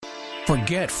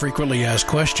Forget frequently asked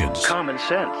questions. Common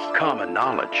sense, common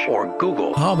knowledge, or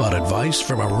Google. How about advice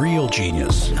from a real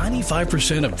genius?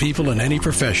 95% of people in any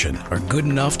profession are good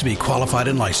enough to be qualified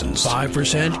and licensed.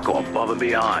 5% go above and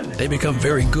beyond. They become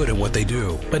very good at what they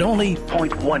do, but only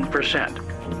 0.1%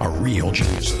 are real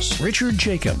geniuses. Richard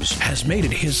Jacobs has made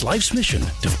it his life's mission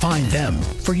to find them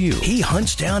for you. He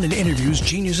hunts down and interviews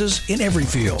geniuses in every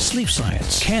field: sleep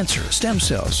science, cancer, stem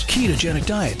cells, ketogenic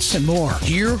diets, and more.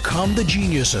 Here come the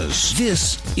geniuses.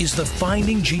 This is the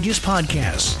Finding Genius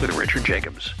Podcast with Richard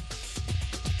Jacobs.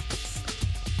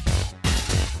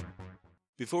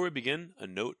 Before we begin, a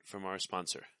note from our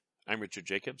sponsor. I'm Richard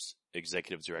Jacobs,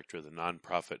 Executive Director of the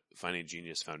nonprofit Finding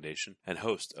Genius Foundation and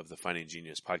host of the Finding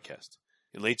Genius Podcast.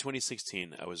 In late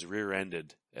 2016, I was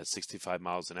rear-ended at 65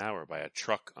 miles an hour by a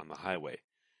truck on the highway,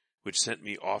 which sent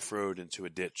me off-road into a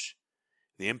ditch.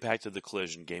 The impact of the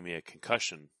collision gave me a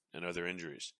concussion and other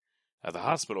injuries. At the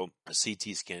hospital, a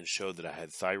CT scan showed that I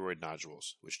had thyroid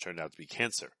nodules, which turned out to be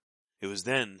cancer. It was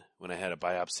then, when I had a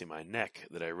biopsy of my neck,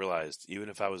 that I realized even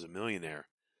if I was a millionaire,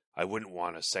 I wouldn't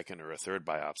want a second or a third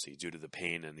biopsy due to the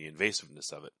pain and the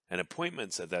invasiveness of it. And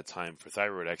appointments at that time for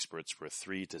thyroid experts were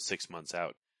 3 to 6 months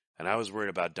out. And I was worried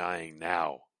about dying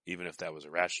now, even if that was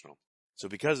irrational. So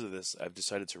because of this, I've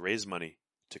decided to raise money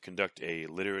to conduct a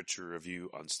literature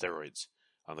review on steroids,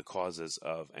 on the causes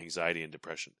of anxiety and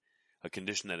depression, a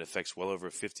condition that affects well over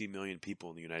 50 million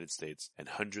people in the United States and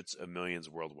hundreds of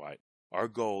millions worldwide. Our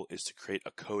goal is to create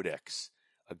a codex,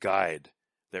 a guide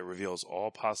that reveals all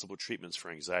possible treatments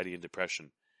for anxiety and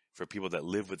depression for people that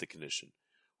live with the condition,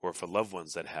 or for loved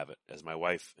ones that have it, as my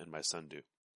wife and my son do.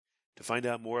 To find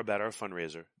out more about our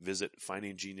fundraiser, visit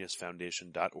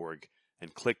findinggeniusfoundation.org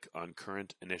and click on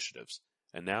Current Initiatives.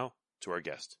 And now, to our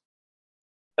guest.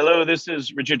 Hello, this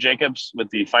is Richard Jacobs with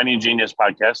the Finding Genius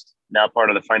Podcast, now part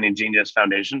of the Finding Genius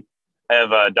Foundation. I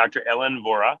have Dr. Ellen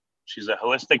Vora. She's a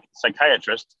holistic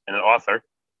psychiatrist and an author.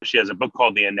 She has a book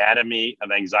called The Anatomy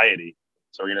of Anxiety.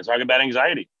 So we're going to talk about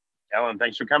anxiety. Ellen,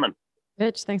 thanks for coming.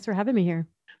 Rich, thanks for having me here.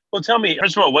 Well, tell me,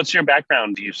 first of all, what's your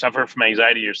background? Do you suffer from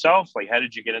anxiety yourself? How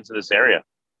did you get into this area?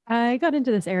 I got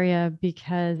into this area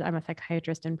because I'm a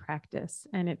psychiatrist in practice,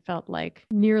 and it felt like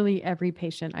nearly every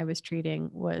patient I was treating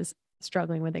was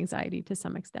struggling with anxiety to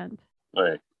some extent.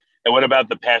 Right. And what about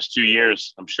the past 2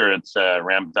 years? I'm sure it's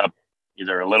ramped up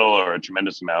either a little or a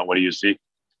tremendous amount. What do you see?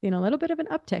 A little bit of an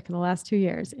uptick in the last 2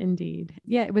 years, indeed.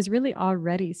 Yeah, it was really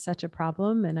already such a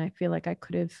problem, and I feel like I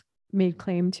could have made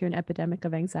claim to an epidemic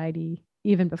of anxiety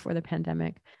even before the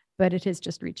pandemic, but it has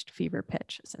just reached fever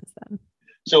pitch since then.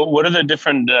 So what are the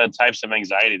different types of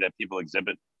anxiety that people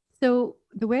exhibit? So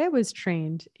the way I was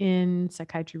trained in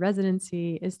psychiatry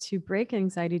residency is to break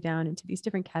anxiety down into these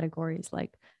different categories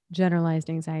like generalized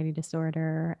anxiety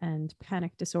disorder and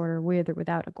panic disorder with or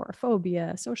without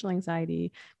agoraphobia, social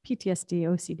anxiety, PTSD,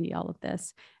 OCD, all of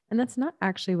this. And that's not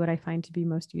actually what I find to be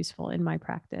most useful in my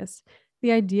practice.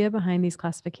 The idea behind these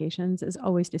classifications is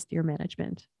always to steer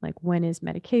management. Like, when is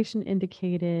medication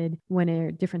indicated? When are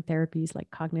different therapies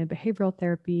like cognitive behavioral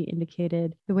therapy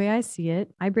indicated? The way I see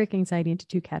it, I break anxiety into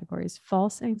two categories: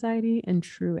 false anxiety and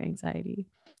true anxiety.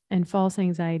 And false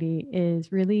anxiety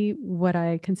is really what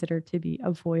I consider to be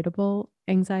avoidable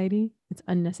anxiety. It's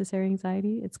unnecessary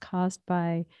anxiety. It's caused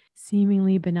by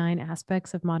seemingly benign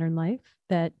aspects of modern life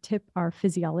that tip our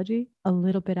physiology a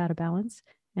little bit out of balance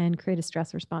and create a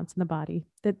stress response in the body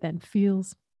that then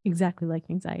feels exactly like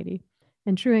anxiety.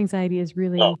 And true anxiety is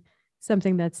really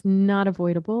something that's not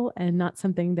avoidable and not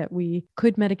something that we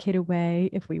could medicate away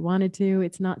if we wanted to.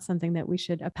 It's not something that we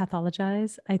should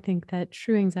pathologize. I think that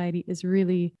true anxiety is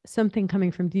really something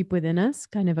coming from deep within us,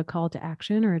 kind of a call to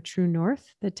action or a true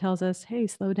north that tells us, hey,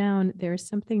 slow down. There's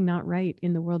something not right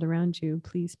in the world around you.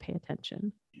 Please pay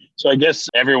attention. So I guess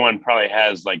everyone probably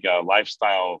has like a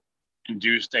lifestyle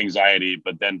induced anxiety,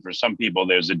 but then for some people,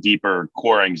 there's a deeper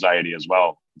core anxiety as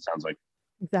well, it sounds like.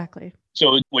 Exactly.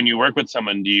 So when you work with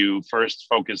someone, do you first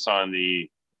focus on I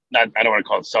don't want to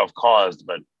call it self-caused,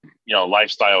 but,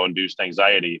 lifestyle induced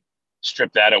anxiety,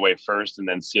 strip that away first and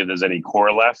then see if there's any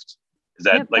core left? Is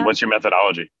that what's your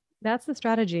methodology? That's the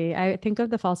strategy. I think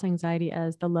of the false anxiety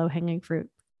as the low hanging fruit.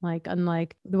 Like,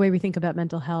 unlike the way we think about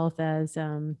mental health as,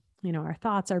 our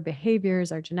thoughts, our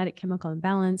behaviors, our genetic chemical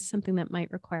imbalance, something that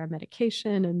might require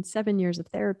medication and 7 years of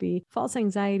therapy. False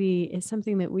anxiety is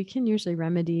something that we can usually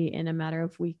remedy in a matter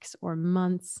of weeks or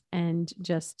months and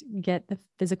just get the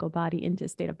physical body into a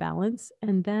state of balance.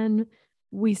 And then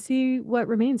we see what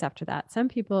remains after that. Some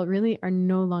people really are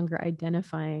no longer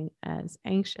identifying as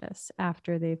anxious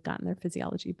after they've gotten their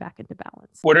physiology back into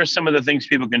balance. What are some of the things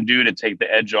people can do to take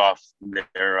the edge off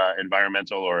their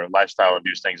environmental or lifestyle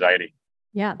induced anxiety?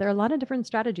 Yeah, there are a lot of different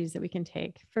strategies that we can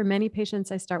take. For many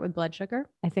patients, I start with blood sugar.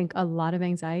 I think a lot of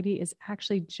anxiety is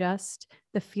actually just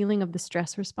the feeling of the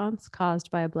stress response caused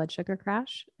by a blood sugar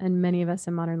crash. And many of us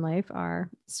in modern life are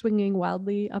swinging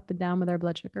wildly up and down with our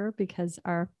blood sugar because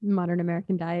our modern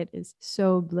American diet is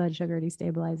so blood sugar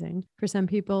destabilizing. For some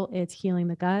people, it's healing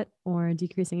the gut or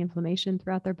decreasing inflammation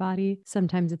throughout their body.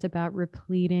 Sometimes it's about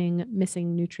repleting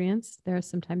missing nutrients. There are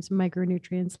sometimes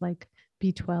micronutrients like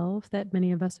B12 that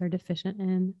many of us are deficient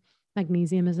in.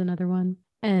 Magnesium is another one.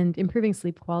 And improving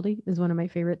sleep quality is one of my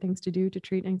favorite things to do to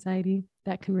treat anxiety.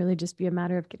 That can really just be a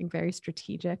matter of getting very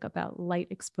strategic about light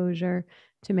exposure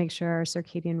to make sure our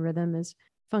circadian rhythm is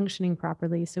functioning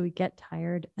properly so we get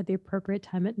tired at the appropriate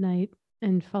time at night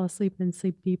and fall asleep and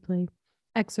sleep deeply.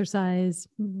 Exercise,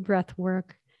 breath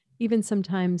work, even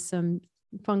sometimes some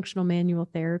functional manual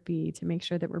therapy to make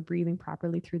sure that we're breathing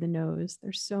properly through the nose.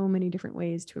 There's so many different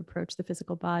ways to approach the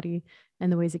physical body and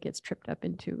the ways it gets tripped up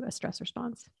into a stress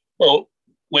response. Well,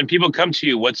 when people come to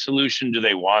you, what solution do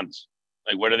they want?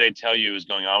 Like, what do they tell you is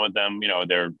going on with them? You know,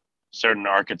 there are certain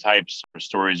archetypes or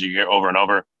stories you hear over and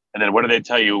over. And then what do they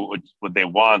tell you what they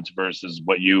want versus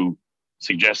what you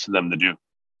suggest to them to do?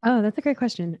 Oh, that's a great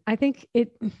question. I think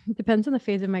it depends on the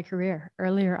phase of my career.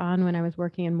 Earlier on, when I was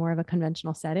working in more of a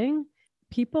conventional setting,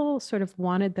 people sort of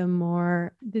wanted the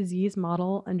more disease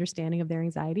model understanding of their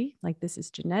anxiety. Like, this is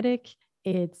genetic,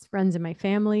 it's runs in my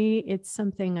family, it's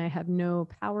something I have no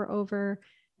power over.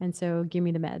 And so give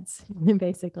me the meds,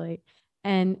 basically.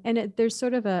 There's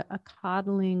sort of a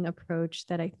coddling approach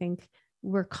that I think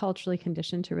we're culturally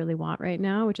conditioned to really want right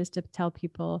now, which is to tell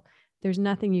people there's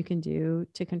nothing you can do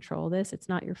to control this. It's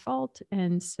not your fault.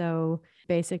 And so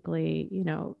basically,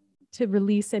 to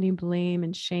release any blame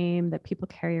and shame that people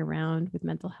carry around with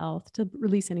mental health, to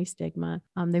release any stigma.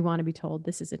 They want to be told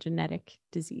this is a genetic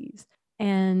disease.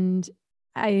 And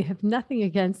I have nothing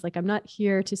against, I'm not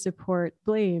here to support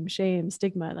blame, shame,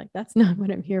 stigma. That's not what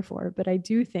I'm here for. But I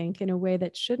do think in a way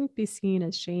that shouldn't be seen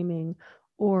as shaming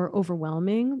or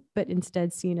overwhelming, but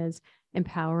instead seen as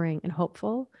empowering and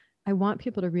hopeful. I want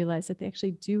people to realize that they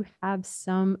actually do have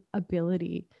some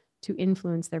ability to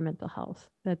influence their mental health,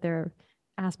 that they're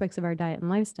aspects of our diet and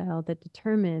lifestyle that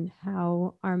determine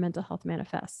how our mental health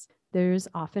manifests. There's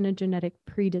often a genetic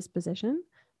predisposition,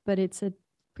 but it's a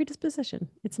predisposition.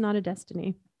 It's not a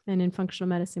destiny. And in functional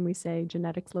medicine, we say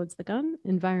genetics loads the gun,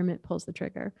 environment pulls the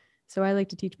trigger. So I like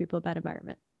to teach people about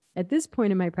environment. At this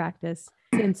point in my practice,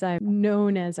 since I'm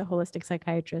known as a holistic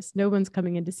psychiatrist, no one's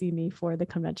coming in to see me for the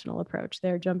conventional approach.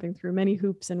 They're jumping through many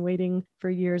hoops and waiting for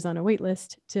years on a wait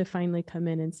list to finally come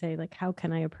in and say, how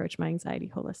can I approach my anxiety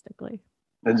holistically?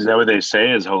 Is that what they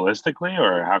say, is holistically,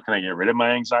 or how can I get rid of my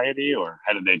anxiety, or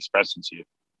how do they express it to you?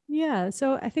 Yeah.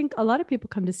 So I think a lot of people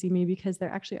come to see me because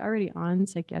they're actually already on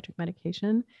psychiatric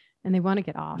medication and they want to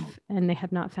get off, and they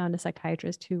have not found a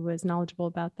psychiatrist who was knowledgeable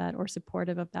about that or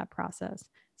supportive of that process.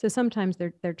 So sometimes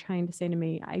they're trying to say to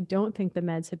me, I don't think the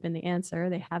meds have been the answer.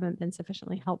 They haven't been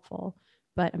sufficiently helpful,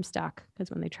 but I'm stuck, because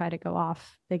when they try to go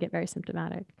off, they get very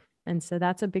symptomatic. And so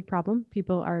that's a big problem.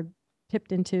 People are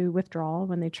tipped into withdrawal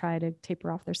when they try to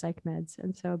taper off their psych meds.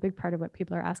 And so a big part of what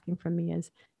people are asking from me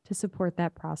is to support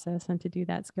that process and to do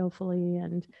that skillfully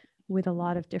and with a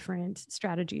lot of different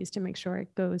strategies to make sure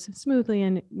it goes smoothly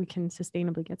and we can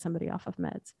sustainably get somebody off of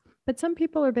meds. But some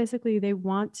people are basically, they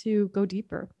want to go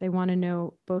deeper. They want to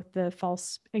know both the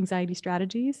false anxiety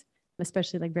strategies,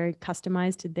 especially very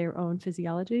customized to their own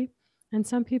physiology. And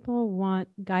some people want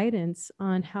guidance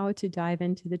on how to dive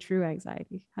into the true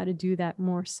anxiety, how to do that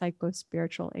more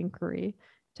psycho-spiritual inquiry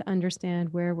to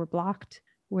understand where we're blocked,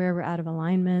 where we're out of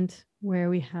alignment, where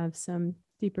we have some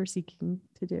deeper seeking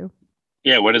to do.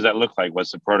 Yeah. What does that look like?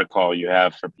 What's the protocol you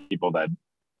have for people that,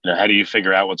 how do you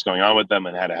figure out what's going on with them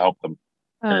and how to help them?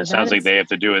 And it sounds like they have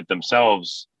to do it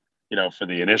themselves, for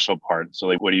the initial part. So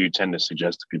what do you tend to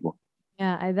suggest to people?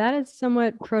 Yeah, that is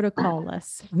somewhat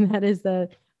protocol-less. That is a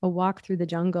walk through the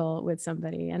jungle with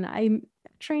somebody. And I'm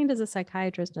trained as a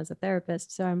psychiatrist and as a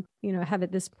therapist. So I'm, have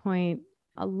at this point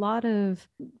a lot of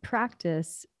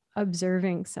practice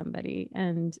observing somebody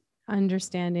and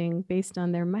understanding based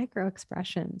on their micro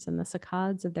expressions and the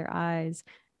saccades of their eyes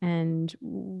and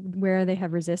where they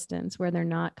have resistance, where they're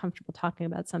not comfortable talking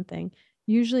about something.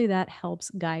 Usually that helps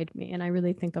guide me. And I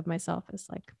really think of myself as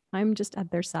I'm just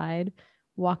at their side,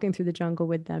 walking through the jungle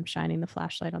with them, shining the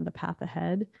flashlight on the path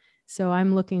ahead. So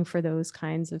I'm looking for those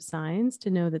kinds of signs to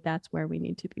know that that's where we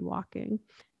need to be walking.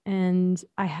 And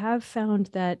I have found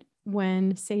that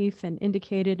when safe and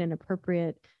indicated and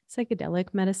appropriate,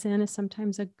 psychedelic medicine is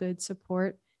sometimes a good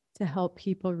support to help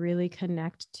people really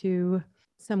connect to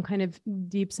some kind of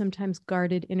deep, sometimes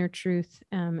guarded inner truth.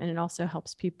 And it also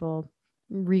helps people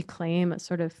reclaim a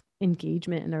sort of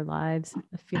engagement in their lives,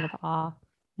 a feel of awe,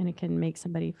 and it can make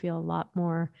somebody feel a lot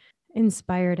more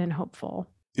inspired and hopeful.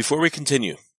 Before we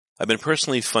continue, I've been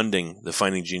personally funding the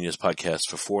Finding Genius podcast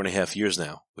for 4.5 years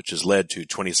now, which has led to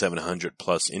 2,700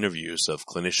 plus interviews of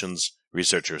clinicians,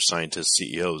 researchers, scientists,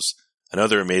 CEOs, and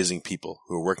other amazing people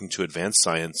who are working to advance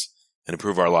science and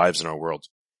improve our lives and our world.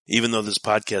 Even though this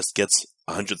podcast gets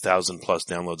 100,000 plus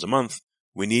downloads a month,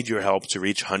 we need your help to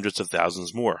reach hundreds of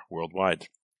thousands more worldwide.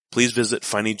 Please visit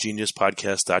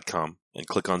findinggeniuspodcast.com and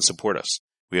click on Support Us.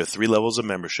 We have 3 levels of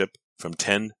membership from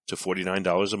 $10 to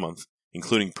 $49 a month,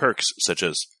 including perks such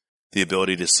as the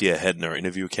ability to see ahead in our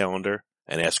interview calendar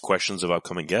and ask questions of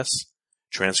upcoming guests,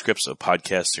 transcripts of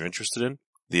podcasts you're interested in,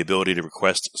 the ability to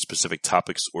request specific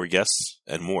topics or guests,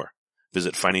 and more.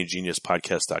 Visit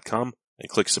findinggeniuspodcast.com and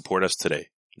click Support Us today.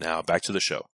 Now back to the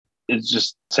show. It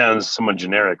just sounds somewhat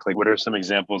generic. Like, what are some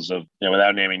examples of,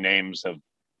 without naming names, of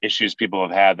issues people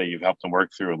have had that you've helped them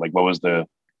work through? Like, what was the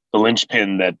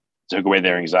linchpin that took away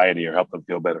their anxiety or helped them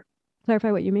feel better?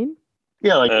 Clarify what you mean?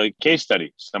 Yeah, like a case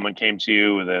study. Someone came to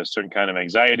you with a certain kind of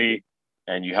anxiety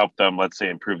and you helped them, let's say,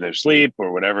 improve their sleep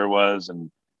or whatever it was,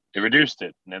 and they reduced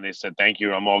it. And then they said, thank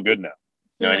you, I'm all good now.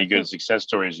 Any good success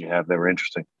stories you have that were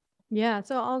interesting? Yeah,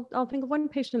 so I'll think of one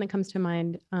patient that comes to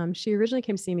mind. She originally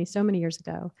came to see me so many years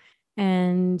ago,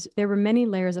 and there were many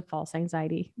layers of false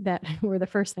anxiety that were the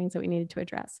first things that we needed to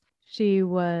address. She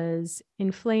was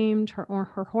inflamed,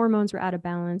 her hormones were out of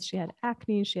balance, she had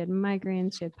acne, she had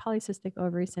migraines, she had polycystic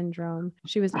ovary syndrome.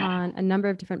 She was on a number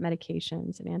of different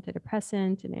medications, an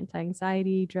antidepressant, an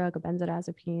anti-anxiety drug, a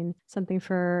benzodiazepine, something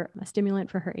for a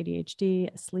stimulant for her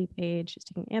ADHD, a sleep aid, she's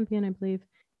taking Ambien, I believe,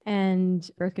 and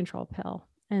birth control pill.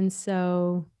 And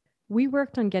so we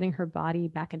worked on getting her body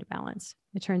back into balance.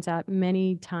 It turns out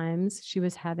many times she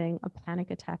was having a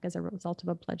panic attack as a result of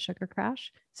a blood sugar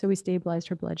crash. So we stabilized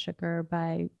her blood sugar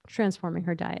by transforming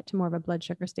her diet to more of a blood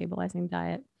sugar stabilizing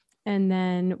diet. And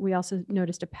then we also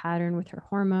noticed a pattern with her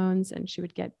hormones, and she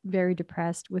would get very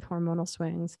depressed with hormonal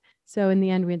swings. So in the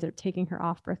end, we ended up taking her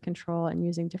off birth control and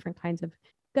using different kinds of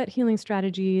gut healing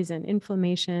strategies and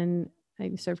inflammation,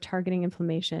 sort of targeting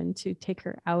inflammation to take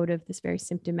her out of this very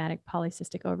symptomatic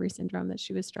polycystic ovary syndrome that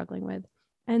she was struggling with.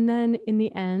 And then in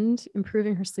the end,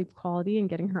 improving her sleep quality and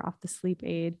getting her off the sleep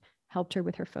aid helped her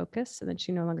with her focus so that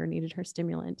she no longer needed her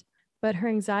stimulant. But her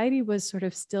anxiety was sort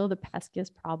of still the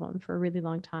peskiest problem for a really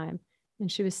long time.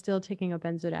 And she was still taking a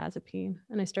benzodiazepine.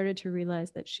 And I started to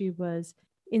realize that she was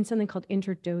in something called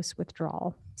interdose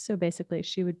withdrawal. So basically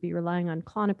she would be relying on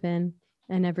Klonopin,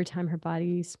 and every time her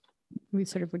we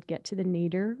sort of would get to the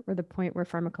nadir, or the point where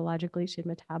pharmacologically she had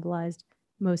metabolized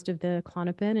most of the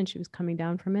Klonopin and she was coming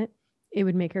down from it, it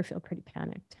would make her feel pretty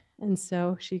panicked. And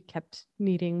so she kept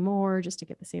needing more just to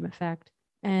get the same effect.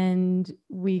 And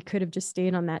we could have just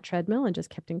stayed on that treadmill and just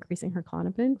kept increasing her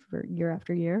Klonopin for year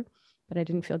after year, but I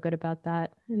didn't feel good about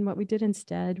that. And what we did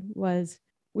instead was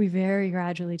we very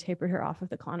gradually tapered her off of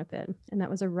the Klonopin. And that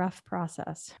was a rough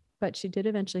process, but she did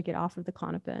eventually get off of the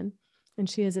Klonopin. And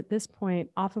she is at this point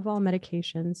off of all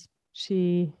medications.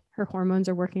 Her hormones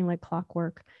are working like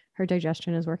clockwork. Her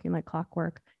digestion is working like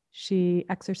clockwork. She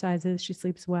exercises, she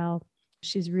sleeps well.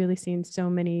 She's really seen so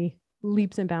many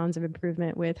leaps and bounds of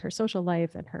improvement with her social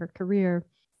life and her career.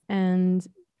 And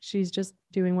she's just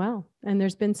doing well. And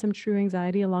there's been some true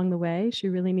anxiety along the way. She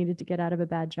really needed to get out of a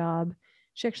bad job.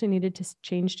 She actually needed to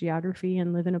change geography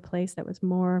and live in a place that was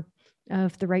more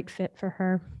of the right fit for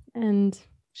her. And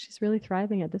she's really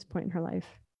thriving at this point in her life.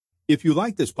 If you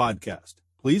like this podcast,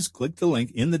 please click the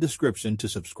link in the description to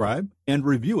subscribe and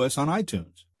review us on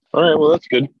iTunes. All right, well, that's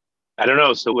good. I don't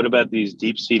know. So what about these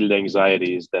deep-seated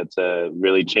anxieties that's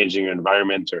really changing your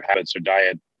environment or habits or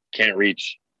diet can't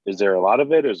reach? Is there a lot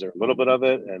of it? Is there a little bit of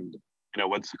it? And,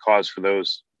 what's the cause for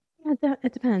those?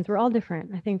 It depends. We're all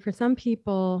different. I think for some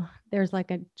people, there's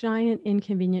like a giant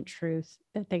inconvenient truth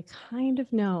that they kind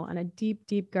of know on a deep,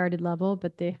 deep guarded level,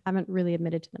 but they haven't really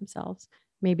admitted to themselves.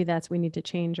 Maybe that's we need to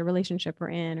change a relationship we're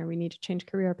in, or we need to change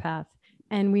career path.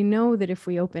 And we know that if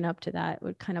we open up to that, it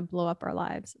would kind of blow up our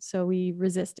lives. So we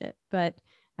resist it. But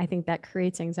I think that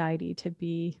creates anxiety to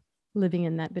be living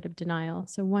in that bit of denial.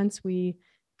 So once we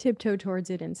tiptoe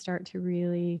towards it and start to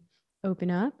really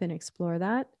open up and explore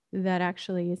that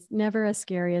actually is never as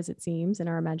scary as it seems in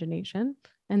our imagination.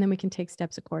 And then we can take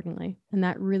steps accordingly. And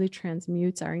that really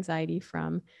transmutes our anxiety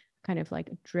from kind of like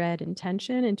dread and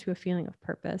tension into a feeling of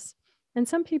purpose. And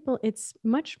some people, it's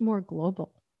much more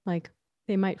global. Like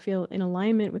they might feel in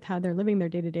alignment with how they're living their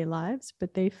day-to-day lives,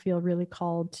 but they feel really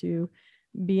called to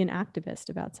be an activist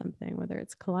about something, whether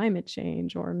it's climate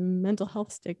change or mental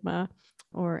health stigma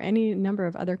or any number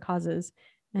of other causes.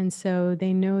 And so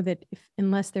they know that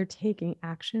unless they're taking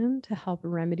action to help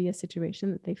remedy a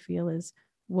situation that they feel is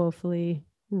woefully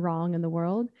wrong in the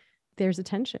world, there's a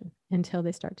tension until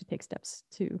they start to take steps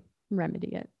to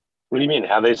remedy it. What do you mean?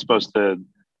 How are they supposed to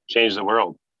change the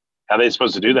world? How are they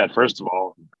supposed to do that? First of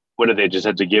all, what do they just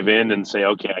have to give in and say,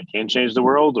 okay, I can't change the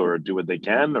world, or do what they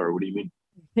can? Or what do you mean?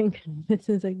 I think this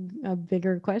is a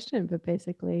bigger question, but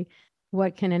basically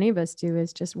what can any of us do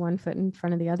is just one foot in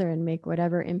front of the other and make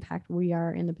whatever impact we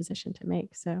are in the position to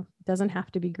make. So it doesn't have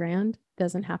to be grand,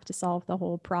 doesn't have to solve the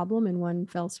whole problem in one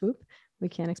fell swoop. We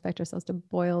can't expect ourselves to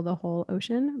boil the whole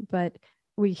ocean, but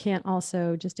we can't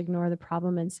also just ignore the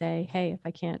problem and say, hey, if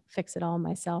I can't fix it all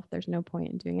myself, there's no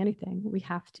point in doing anything. We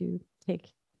have to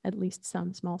take at least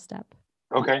some small step.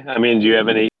 Okay. I mean, do you have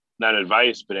any, not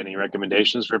advice, but any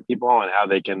recommendations for people on how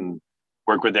they can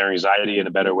work with their anxiety in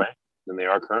a better way than they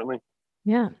are currently?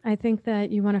 Yeah, I think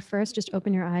that you want to first just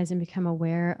open your eyes and become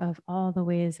aware of all the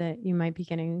ways that you might be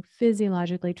getting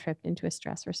physiologically tripped into a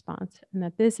stress response, and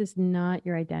that this is not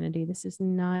your identity. This is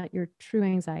not your true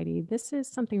anxiety. This is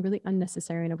something really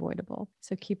unnecessary and avoidable.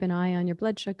 So keep an eye on your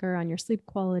blood sugar, on your sleep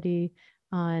quality,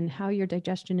 on how your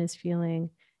digestion is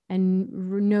feeling, and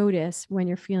notice when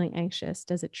you're feeling anxious,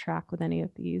 does it track with any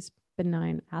of these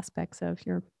benign aspects of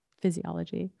your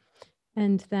physiology?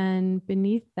 And then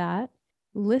beneath that,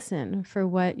 listen for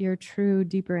what your true,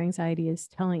 deeper anxiety is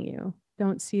telling you.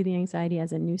 Don't see the anxiety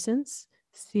as a nuisance,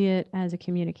 see it as a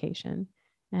communication,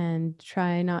 and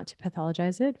try not to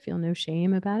pathologize it. Feel no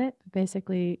shame about it. But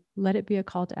basically, let it be a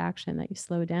call to action that you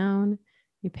slow down,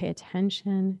 you pay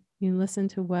attention, you listen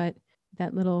to what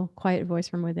that little quiet voice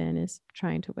from within is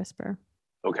trying to whisper.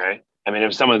 Okay. I mean,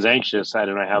 if someone's anxious, I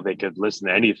don't know how they could listen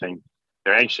to anything.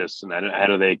 They're anxious, and how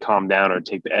do they calm down or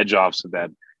take the edge off so that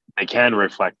they can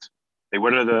reflect? Like,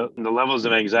 what are the levels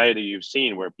of anxiety you've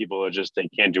seen where people are just, they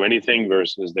can't do anything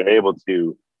versus they're able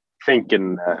to think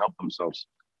and help themselves?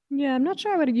 Yeah, I'm not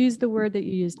sure I would use the word that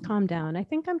you used, calm down. I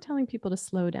think I'm telling people to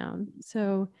slow down.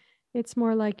 So it's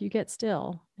more like you get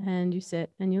still and you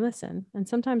sit and you listen. And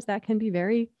sometimes that can be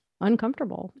very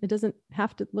uncomfortable. It doesn't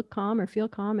have to look calm or feel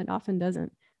calm. It often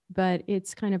doesn't, but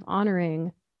it's kind of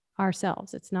honoring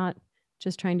ourselves. It's not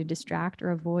just trying to distract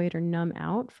or avoid or numb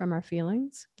out from our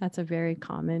feelings. That's a very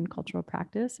common cultural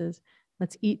practice, is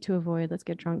let's eat to avoid, let's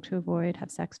get drunk to avoid, have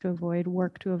sex to avoid,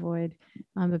 work to avoid,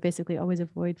 but basically always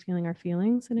avoid feeling our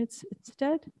feelings. And it's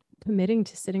instead committing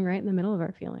to sitting right in the middle of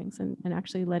our feelings and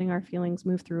actually letting our feelings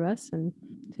move through us and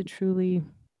to truly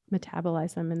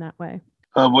metabolize them in that way.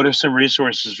 What are some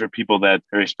resources for people that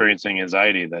are experiencing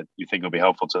anxiety that you think will be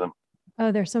helpful to them?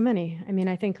 Oh, there's so many. I mean,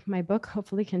 I think my book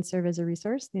hopefully can serve as a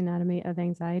resource, The Anatomy of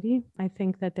Anxiety. I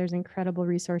think that there's incredible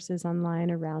resources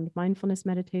online around mindfulness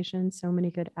meditation, so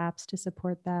many good apps to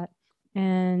support that.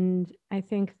 And I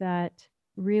think that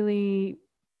really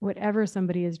whatever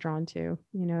somebody is drawn to,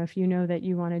 if you know that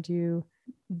you want to do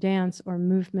dance or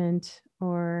movement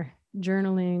or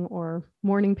journaling or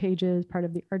morning pages, part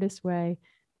of the artist way,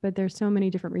 but there's so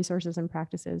many different resources and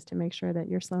practices to make sure that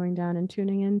you're slowing down and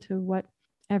tuning into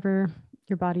whatever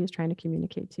your body is trying to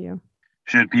communicate to you.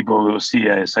 Should people see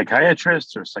a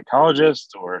psychiatrist or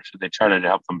psychologist, or should they try to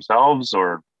help themselves?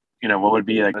 Or, what would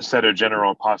be like a set of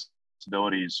general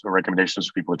possibilities or recommendations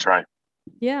for people to try?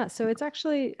 Yeah, so it's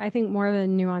actually, I think, more of a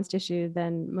nuanced issue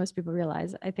than most people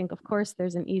realize. I think, of course,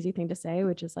 there's an easy thing to say,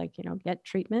 which is like, get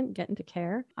treatment, get into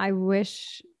care. I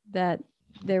wish that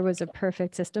there was a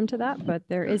perfect system to that, but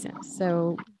there isn't.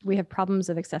 So we have problems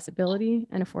of accessibility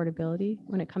and affordability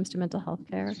when it comes to mental health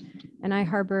care. And I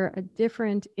harbor a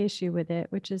different issue with it,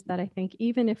 which is that I think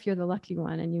even if you're the lucky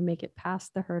one and you make it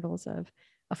past the hurdles of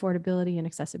affordability and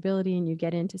accessibility and you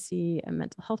get in to see a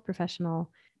mental health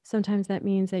professional, sometimes that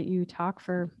means that you talk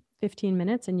for 15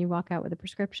 minutes and you walk out with a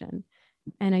prescription.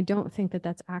 And I don't think that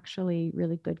that's actually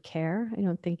really good care. I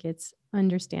don't think it's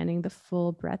understanding the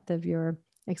full breadth of your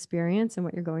experience and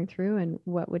what you're going through and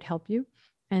what would help you.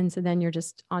 And so then you're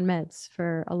just on meds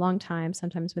for a long time,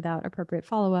 sometimes without appropriate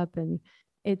follow-up. And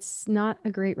it's not a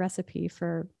great recipe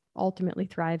for ultimately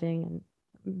thriving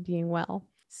and being well.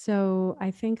 So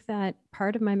I think that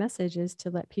part of my message is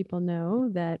to let people know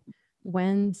that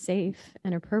when safe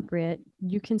and appropriate,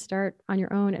 you can start on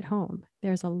your own at home.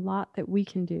 There's a lot that we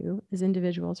can do as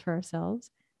individuals for ourselves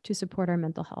to support our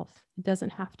mental health. It doesn't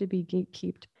have to be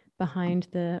gatekept behind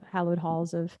the hallowed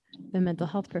halls of the mental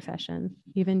health profession.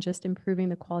 Even just improving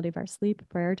the quality of our sleep,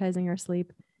 prioritizing our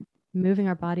sleep, moving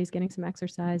our bodies, getting some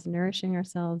exercise, nourishing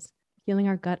ourselves, healing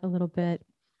our gut a little bit,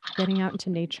 getting out into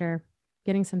nature,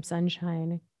 getting some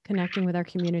sunshine, connecting with our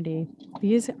community.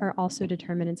 These are also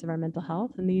determinants of our mental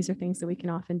health. And these are things that we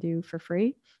can often do for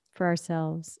free for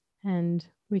ourselves, and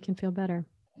we can feel better.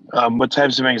 What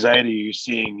types of anxiety are you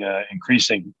seeing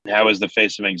increasing? How is the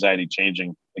face of anxiety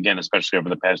changing, again, especially over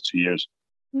the past 2 years?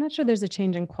 I'm not sure there's a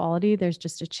change in quality. There's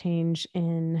just a change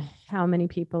in how many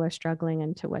people are struggling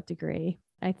and to what degree.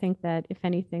 I think that if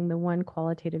anything, the one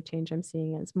qualitative change I'm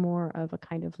seeing is more of a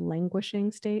kind of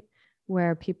languishing state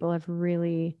where people have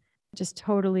really just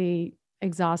totally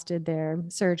exhausted their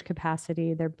surge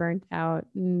capacity. They're burnt out.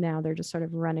 Now they're just sort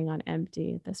of running on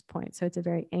empty at this point. So it's a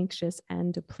very anxious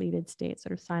and depleted state,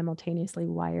 sort of simultaneously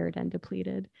wired and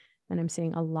depleted. And I'm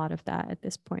seeing a lot of that at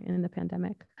this point in the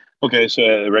pandemic. Okay,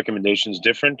 so the recommendations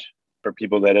different for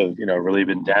people that have, really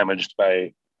been damaged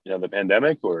by, the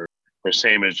pandemic, or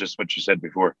same as just what you said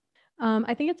before?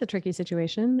 I think it's a tricky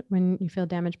situation when you feel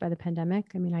damaged by the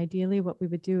pandemic. I mean, ideally, what we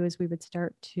would do is we would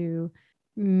start to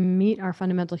meet our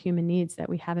fundamental human needs that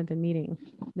we haven't been meeting.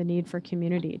 The need for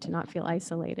community, to not feel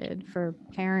isolated, for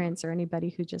parents or anybody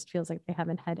who just feels like they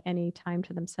haven't had any time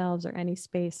to themselves or any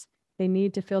space. They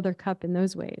need to fill their cup in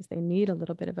those ways. They need a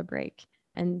little bit of a break.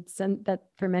 And that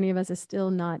for many of us is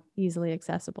still not easily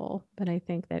accessible. But I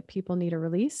think that people need a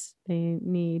release. They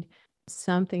need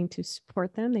something to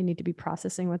support them. They need to be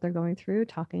processing what they're going through,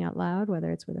 talking out loud,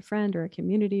 whether it's with a friend or a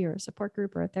community or a support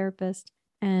group or a therapist.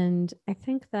 And I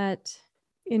think that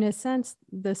in a sense,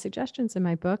 the suggestions in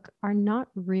my book are not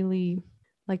really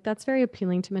like, that's very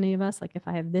appealing to many of us. Like, if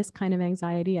I have this kind of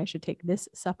anxiety, I should take this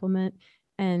supplement.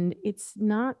 And it's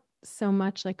not so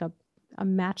much like a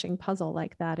matching puzzle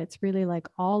like that. It's really like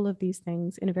all of these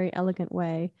things in a very elegant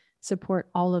way support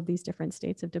all of these different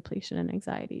states of depletion and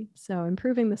anxiety. So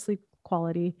improving the sleep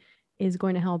quality is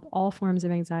going to help all forms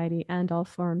of anxiety and all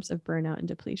forms of burnout and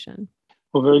depletion.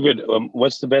 Well, very good.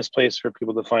 What's the best place for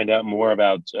people to find out more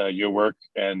about your work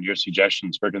and your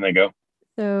suggestions? Where can they go?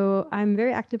 So I'm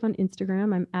very active on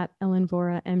Instagram. I'm at Ellen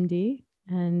Vora MD,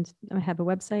 and I have a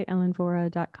website,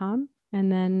 ellenvora.com. And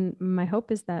then my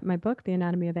hope is that my book, The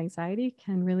Anatomy of Anxiety,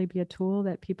 can really be a tool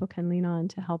that people can lean on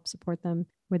to help support them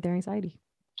with their anxiety.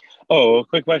 Oh, a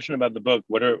quick question about the book.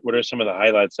 What are some of the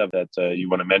highlights of that you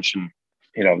want to mention,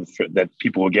 that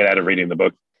people will get out of reading the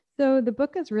book? So the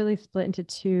book is really split into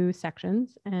two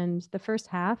sections, and the first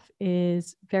half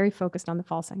is very focused on the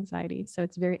false anxiety. So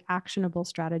it's very actionable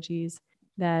strategies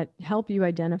that help you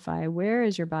identify where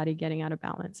is your body getting out of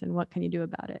balance and what can you do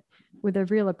about it, with a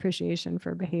real appreciation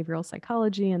for behavioral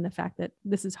psychology and the fact that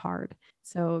this is hard.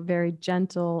 So very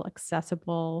gentle,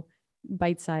 accessible,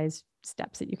 bite-sized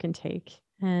steps that you can take.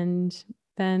 And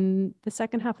then the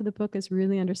second half of the book is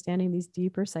really understanding these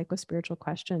deeper psychospiritual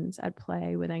questions at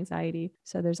play with anxiety.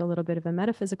 So there's a little bit of a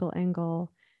metaphysical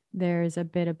angle. There's a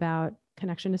bit about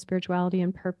connection to spirituality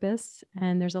and purpose.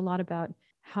 And there's a lot about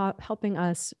helping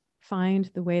us find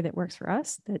the way that works for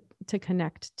us to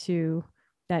connect to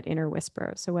that inner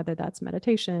whisper. So whether that's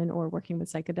meditation or working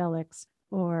with psychedelics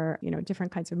or,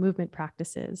 different kinds of movement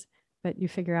practices, but you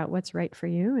figure out what's right for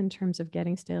you in terms of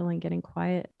getting still and getting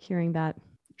quiet, curing that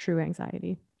true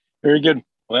anxiety. Very good.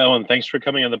 Well, Ellen, thanks for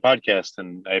coming on the podcast,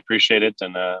 and I appreciate it.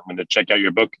 And I'm going to check out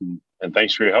your book, and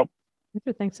thanks for your help.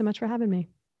 Richard, thanks so much for having me.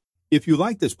 If you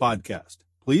like this podcast,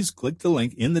 please click the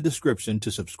link in the description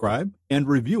to subscribe and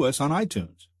review us on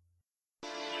iTunes.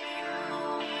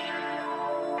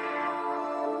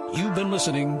 You've been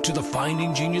listening to the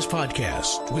Finding Genius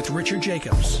podcast with Richard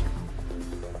Jacobs.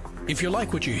 If you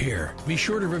like what you hear, be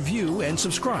sure to review and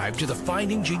subscribe to the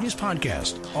Finding Genius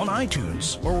podcast on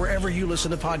iTunes or wherever you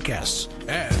listen to podcasts.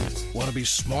 And want to be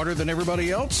smarter than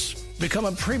everybody else? Become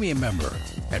a premium member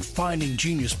at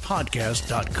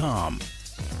findinggeniuspodcast.com.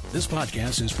 This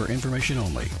podcast is for information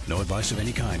only. No advice of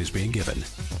any kind is being given.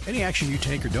 Any action you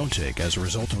take or don't take as a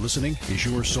result of listening is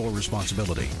your sole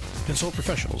responsibility. Consult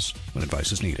professionals when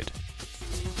advice is needed.